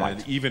 And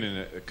right. Even in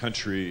a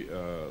country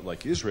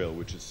like Israel,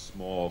 which is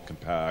small,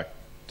 compact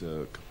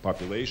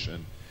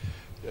population,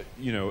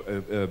 you know,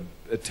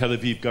 a Tel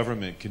Aviv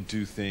government can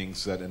do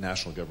things that a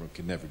national government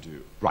can never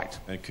do. Right.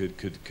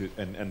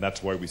 And and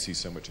that's why we see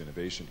so much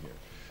innovation here.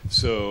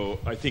 So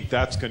I think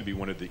that's going to be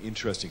one of the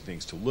interesting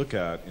things to look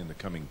at in the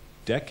coming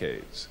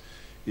decades,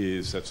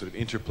 is that sort of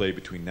interplay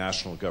between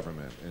national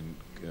government and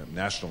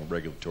national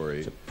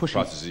regulatory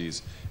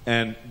processes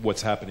and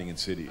what's happening in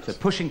cities. So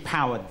pushing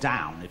power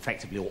down,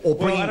 effectively, or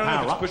bringing I don't power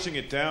know if up. it's pushing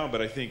it down, but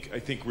I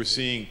think we're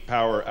seeing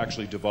power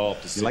actually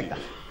devolve to cities. You like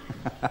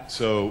that?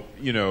 So,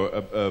 you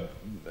know,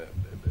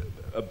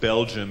 a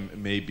Belgium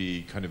may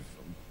be kind of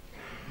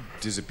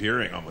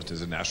disappearing almost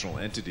as a national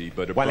entity.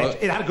 But well,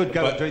 it had a good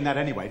go at doing that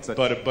anyway. So.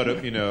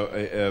 But you know,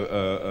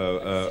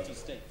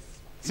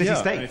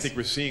 city-states. And I think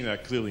we're seeing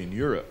that clearly in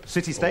Europe.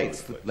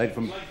 City-states, later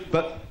from,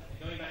 but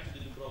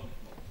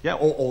yeah,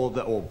 or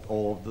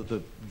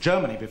the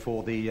Germany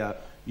before the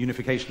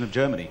unification of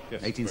Germany,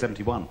 yes,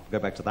 1871. Right. Go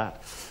back to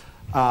that.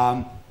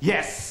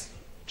 Yes,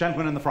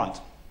 gentleman in the front.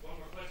 One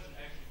more question,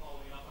 actually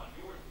following up on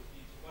yours, would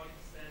be to what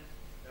extent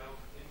that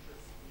would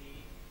interest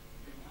me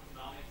to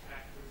economic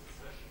factors,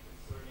 especially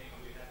concerning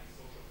we have these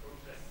social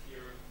protests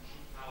here,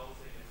 cheap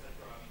housing,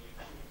 etc. I mean, you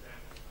have two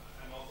examples.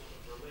 I'm also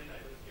from Berlin. I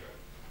live here.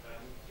 I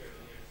moved here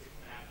the near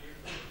 6.5 years.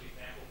 So the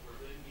example of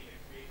Berlin being a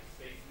creative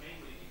space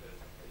mainly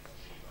because it's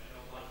cheap. I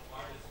know a lot of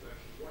artists who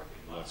actually work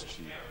in London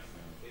and Paris.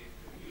 They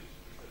commute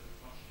because it's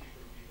much cheaper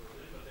to be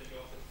Berlin. But then you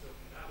also have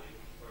Silicon Valley,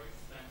 which is very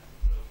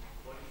expensive. So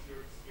what is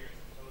your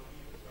experience in Tel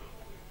Aviv is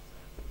relatively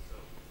expensive? So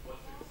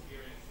what's your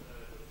experience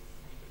this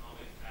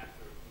economic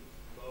factor,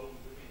 low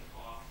living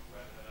costs,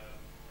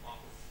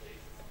 office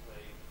spaces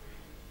playing for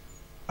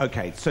you?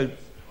 Okay, so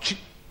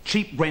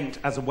cheap rent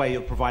as a way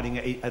of providing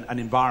an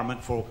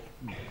environment for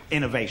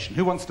innovation.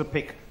 Who wants to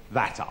pick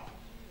that up?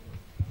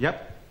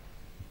 Yep.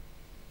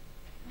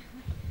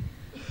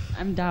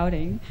 I'm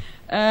doubting.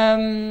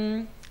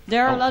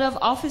 There are a lot of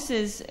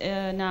offices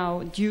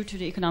now due to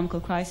the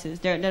economical crisis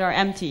that are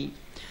empty.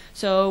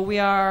 So we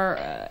are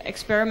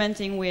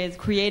experimenting with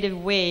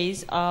creative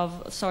ways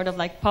of sort of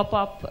like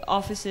pop-up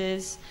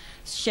offices,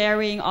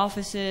 sharing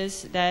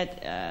offices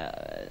that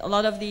a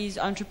lot of these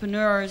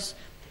entrepreneurs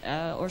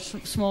or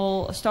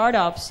small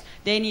startups,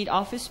 they need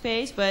office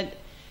space, but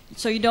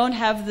so you don't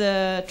have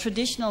the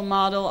traditional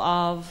model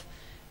of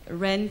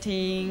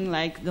renting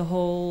like the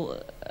whole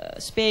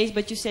space,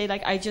 but you say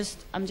like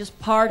I'm just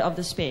part of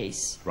the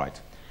space. Right.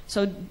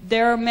 So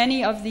there are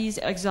many of these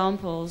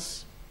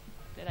examples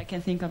that I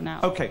can think of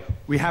now. Okay,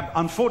 we have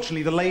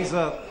unfortunately the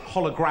laser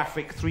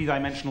holographic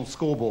three-dimensional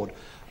scoreboard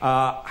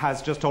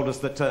has just told us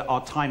that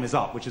our time is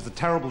up, which is a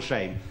terrible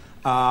shame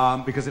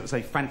because it was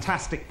a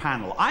fantastic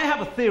panel. I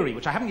have a theory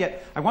which I haven't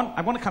yet. I want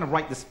to kind of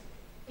write this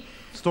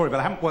story, but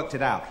I haven't worked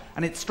it out.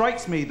 And it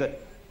strikes me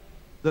that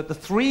the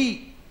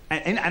three.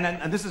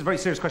 And this is a very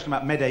serious question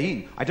about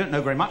Medellin. I don't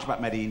know very much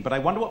about Medellin, but I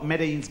wonder what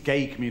Medellin's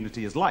gay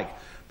community is like.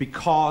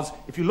 Because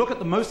if you look at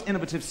the most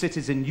innovative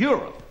cities in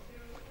Europe,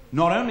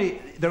 not only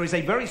there is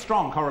a very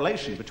strong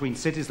correlation between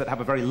cities that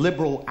have a very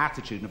liberal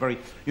attitude, and a very,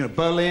 you know,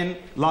 Berlin,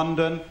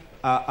 London,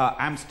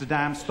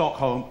 Amsterdam,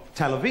 Stockholm,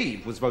 Tel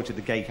Aviv was voted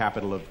the gay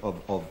capital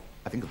of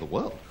I think, of the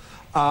world.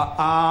 So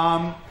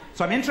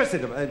I'm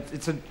interested.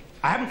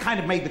 I haven't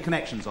kind of made the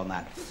connections on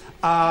that.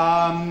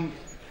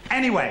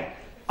 Anyway.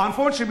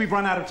 Unfortunately, we've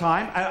run out of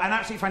time. An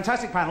absolutely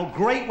fantastic panel.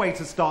 Great way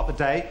to start the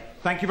day.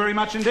 Thank you very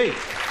much indeed.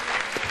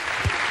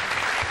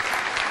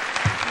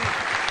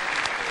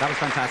 That was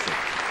fantastic.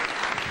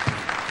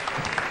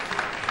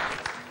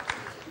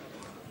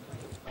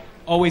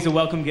 Always a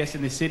welcome guest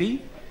in the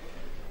city.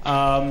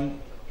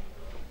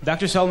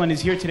 Dr. Salomon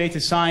is here today to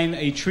sign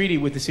a treaty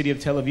with the city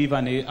of Tel Aviv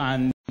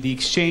on the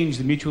exchange,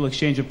 the mutual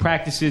exchange of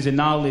practices and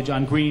knowledge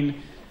on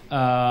green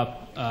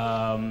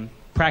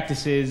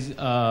practices,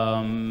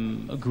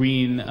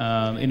 green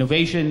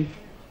innovation.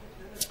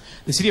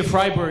 The city of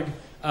Freiburg,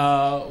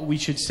 we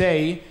should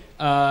say,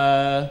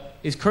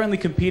 is currently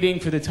competing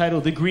for the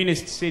title the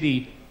greenest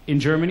city in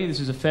Germany.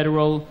 This is a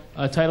federal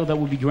title that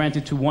will be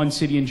granted to one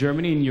city in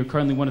Germany, and you're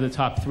currently one of the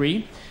top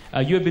three.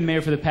 You have been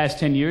mayor for the past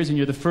 10 years, and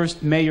you're the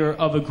first mayor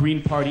of a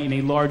green party in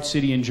a large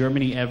city in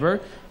Germany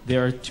ever.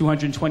 There are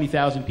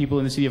 220,000 people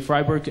in the city of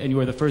Freiburg, and you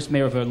are the first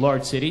mayor of a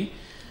large city.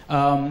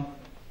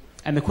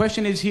 And the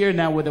question is here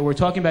now that we're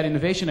talking about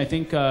innovation, I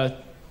think kind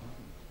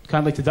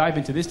of like to dive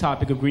into this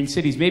topic of green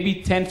cities. Maybe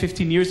 10,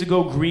 15 years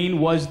ago, green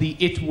was the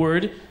it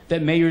word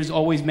that mayors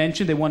always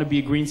mentioned. They want to be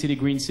a green city,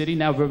 green city.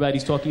 Now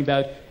everybody's talking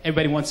about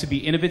everybody wants to be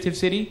innovative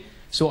city.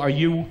 So are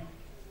you,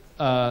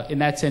 in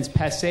that sense,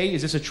 passé?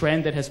 Is this a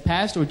trend that has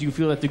passed? Or do you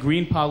feel that the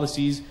green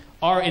policies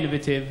are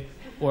innovative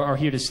or are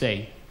here to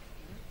stay?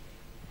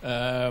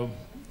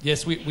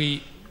 Yes,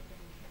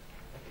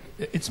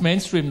 it's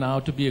mainstream now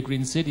to be a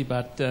green city,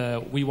 but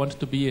we want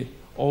to be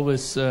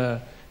always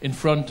in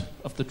front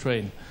of the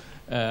train.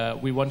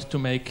 We want to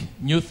make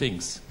new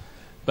things,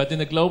 but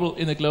in a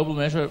global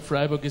measure,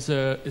 Freiburg is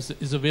a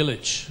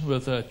village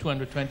with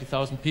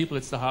 220,000 people.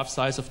 It's the half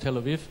size of Tel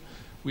Aviv.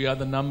 We are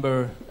the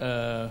number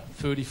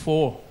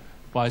 34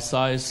 by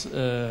size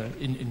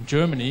in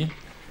Germany,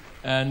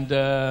 and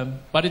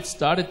but it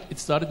started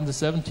in the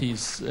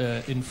 70s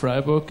in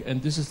Freiburg,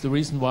 and this is the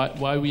reason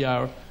why we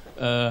are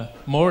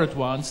more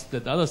advanced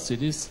than other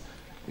cities.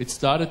 It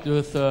started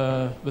with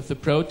the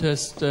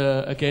protest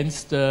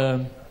against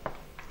the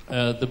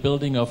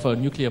building of a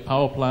nuclear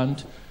power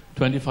plant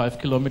 25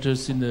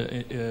 kilometers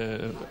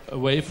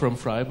away from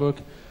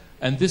Freiburg,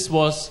 and this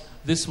was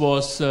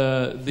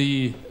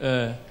the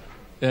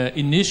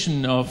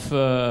initiation of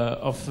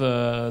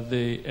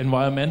the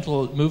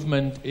environmental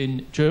movement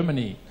in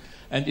Germany,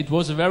 and it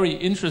was a very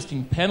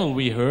interesting panel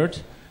we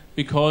heard.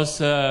 Because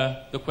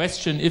the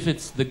question if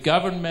it's the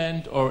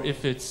government or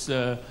if it's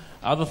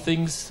other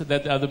things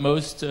that are the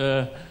most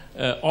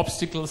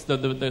obstacles,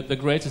 the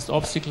greatest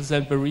obstacles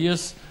and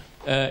barriers.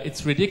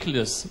 It's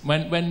ridiculous.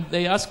 When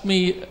they ask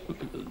me,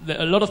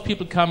 a lot of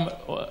people come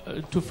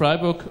to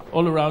Freiburg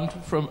all around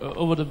from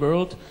over the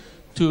world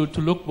to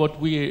look what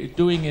we're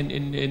doing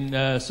in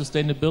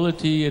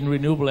sustainability and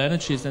renewable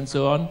energies and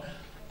so on.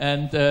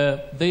 And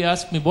they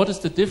ask me, what is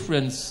the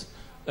difference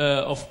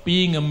of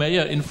being a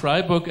mayor in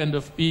Freiburg and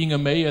of being a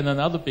mayor in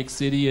another big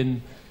city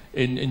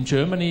in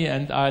Germany?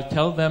 And I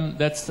tell them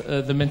that's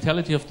the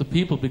mentality of the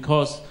people,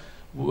 because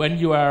when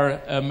you are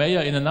a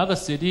mayor in another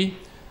city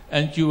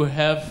and you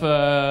have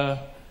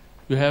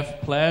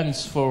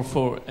plans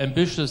for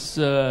ambitious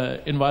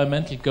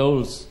environmental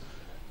goals,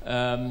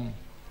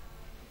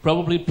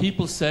 probably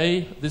people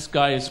say this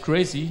guy is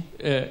crazy.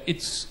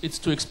 It's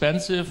too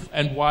expensive,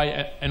 and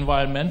why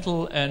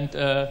environmental and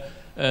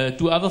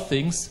do other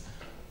things.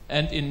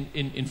 And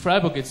in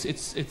Freiburg,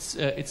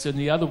 it's in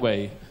the other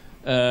way.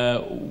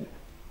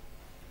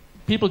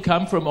 People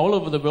come from all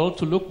over the world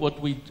to look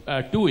what we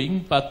are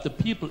doing, but the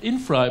people in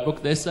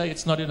Freiburg, they say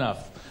it's not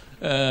enough.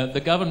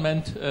 The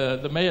government,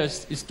 the mayor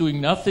is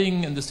doing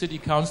nothing, and the city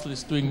council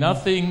is doing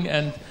nothing,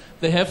 and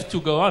they have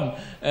to go on.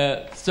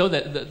 So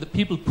that the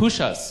people push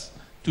us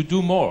to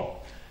do more.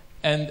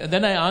 And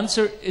then I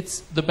answer, it's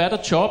the better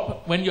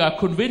job when you are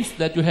convinced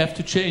that you have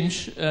to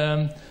change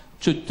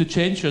to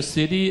change your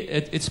city.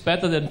 It's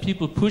better than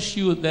people push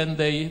you than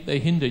they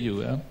hinder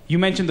you. Yeah? You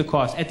mentioned the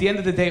cost. At the end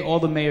of the day, all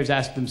the mayors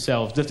ask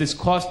themselves, does this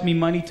cost me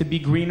money to be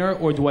greener,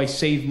 or do I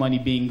save money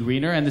being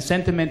greener? And the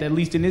sentiment, at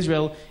least in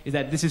Israel, is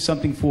that this is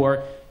something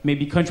for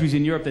maybe countries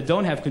in Europe that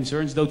don't have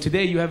concerns, though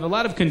today you have a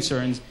lot of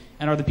concerns.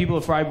 And are the people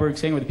of Freiburg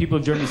saying, or the people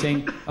of Germany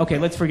saying, okay,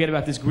 let's forget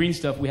about this green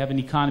stuff, we have an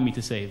economy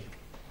to save?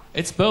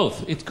 It's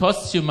both. It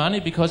costs you money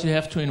because you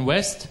have to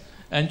invest,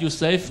 and you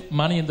save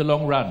money in the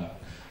long run.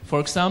 For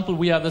example,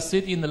 we are the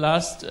city in the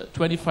last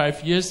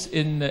 25 years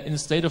in the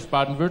state of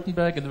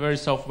Baden-Württemberg, in the very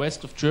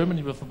southwest of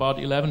Germany, with about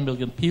 11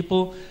 million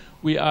people.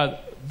 We are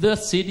the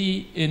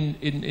city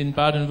in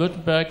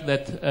Baden-Württemberg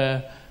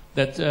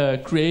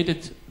that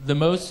created the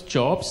most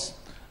jobs,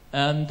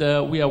 and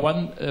we are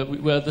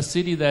the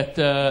city that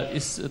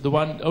is the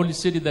only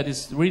city that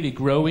is really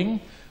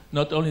growing.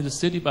 Not only the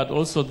city, but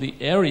also the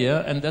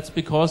area, and that's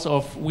because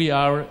we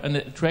are an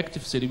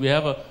attractive city. We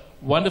have a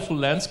wonderful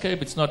landscape.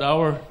 It's not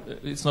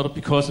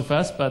because of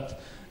us,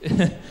 but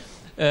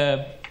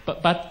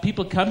but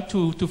people come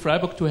to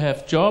Freiburg to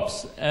have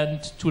jobs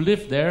and to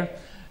live there,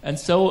 and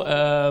so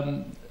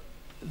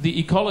the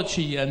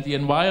ecology and the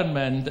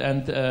environment,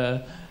 and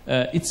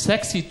it's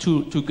sexy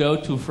to go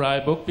to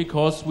Freiburg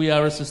because we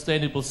are a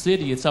sustainable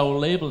city. It's our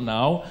label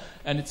now.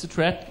 And it's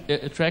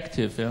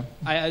attractive,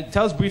 yeah.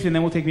 Tell us briefly, and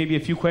then we'll take maybe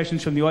a few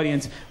questions from the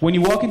audience. When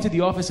you walk into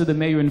the office of the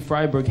mayor in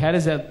Freiburg, how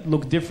does that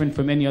look different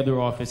from any other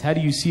office? How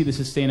do you see the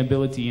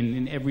sustainability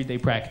in everyday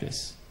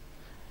practice?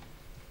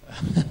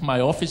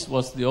 My office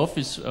was the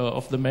office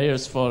of the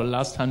mayors for the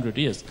last 100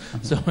 years.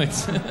 So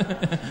it's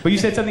But you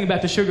said something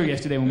about the sugar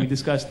yesterday when we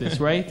discussed this,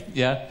 right?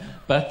 Yeah,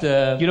 but...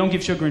 you don't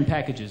give sugar in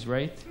packages,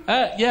 right?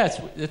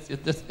 Yes,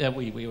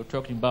 we were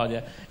talking about,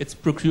 it's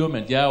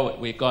procurement. Yeah,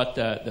 we got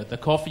the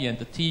coffee and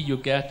the tea you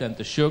get and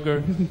the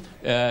sugar.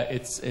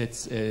 It's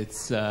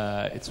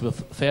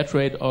with fair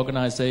trade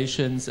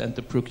organizations and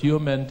the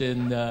procurement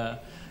in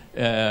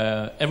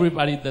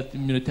everybody that the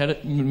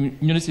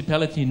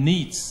municipality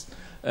needs.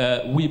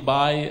 We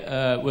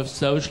buy with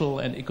social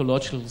and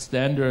ecological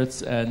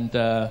standards, and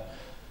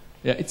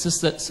it's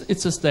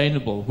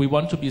sustainable. We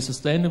want to be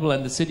sustainable,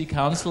 and the city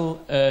council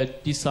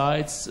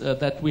decides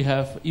that we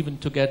have even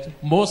to get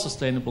more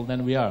sustainable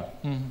than we are.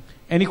 Mm-hmm.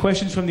 Any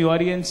questions from the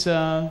audience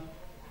for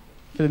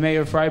the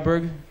mayor of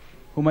Freiburg,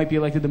 who might be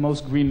elected the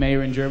most green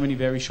mayor in Germany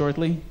very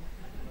shortly?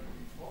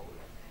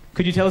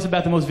 Could you tell us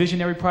about the most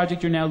visionary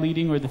project you're now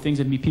leading, or the things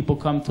that people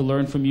come to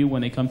learn from you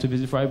when they come to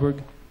visit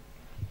Freiburg?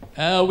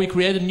 We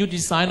created a new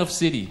design of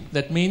city.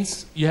 That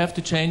means you have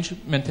to change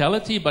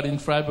mentality, but in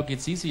Freiburg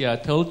it's easier, I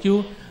told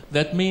you.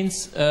 That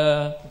means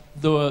the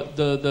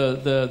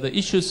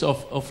issues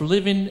of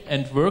living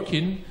and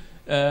working,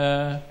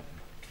 that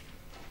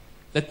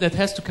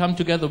has to come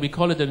together. We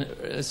call it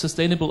a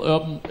sustainable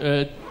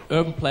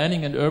urban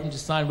planning and urban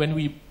design. When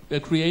we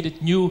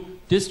created new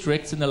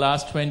districts in the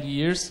last 20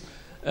 years,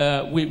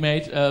 we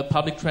made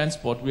public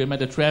transport. We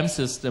made a tram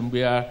system.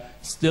 We are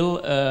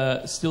still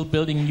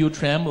building new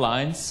tram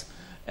lines,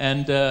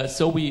 and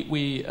so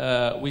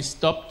we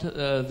stopped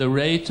the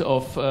rate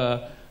of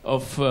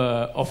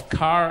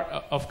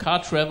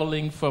car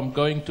traveling from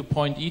going to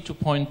point E to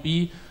point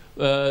B.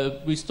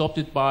 We stopped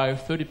it by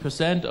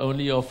 30%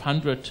 only of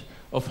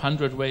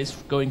 100 ways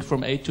going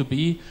from A to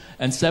B,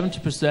 and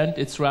 70%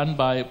 it's run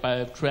by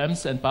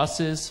trams and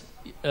buses,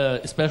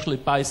 especially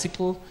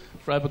bicycle.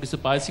 Freiburg is a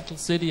bicycle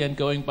city, and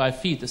going by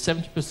feet.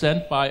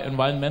 70% by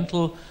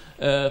environmental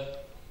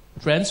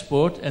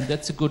transport, and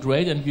that's a good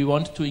rate, and we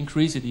want to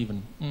increase it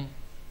even. Mm.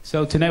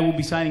 So tonight we'll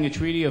be signing a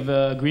treaty of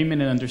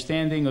agreement and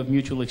understanding of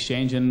mutual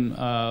exchange, and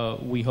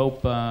we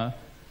hope... I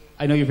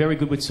know you're very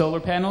good with solar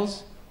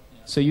panels,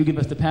 so you give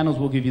us the panels,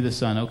 we'll give you the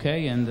sun,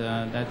 okay? And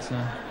that's...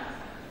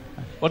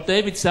 What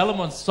David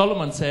Solomon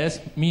says,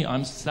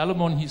 I'm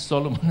Salomon, he's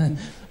Solomon.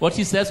 What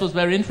he says was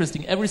very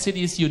interesting. Every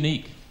city is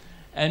unique.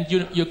 And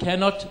you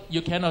cannot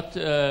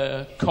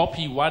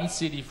copy one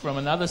city from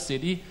another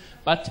city,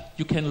 but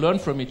you can learn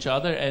from each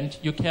other, and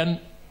you can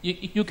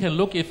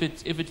look if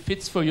it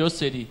fits for your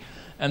city.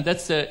 And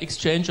that's the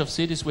exchange of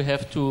cities we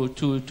have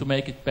to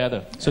make it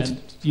better. So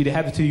you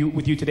have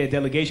with you today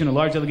a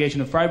large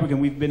delegation of Freiburg,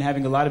 and we've been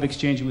having a lot of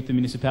exchange with the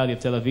municipality of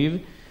Tel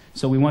Aviv.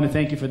 So we want to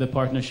thank you for the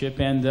partnership,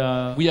 and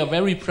we are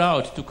very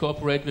proud to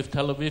cooperate with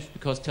Tel Aviv,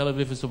 because Tel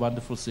Aviv is a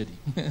wonderful city.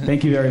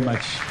 Thank you very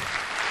much.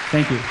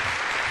 Thank you.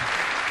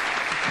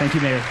 Thank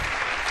you, Mayor.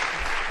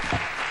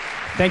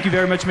 Thank you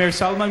very much, Mayor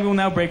Salomon. We will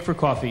now break for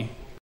coffee.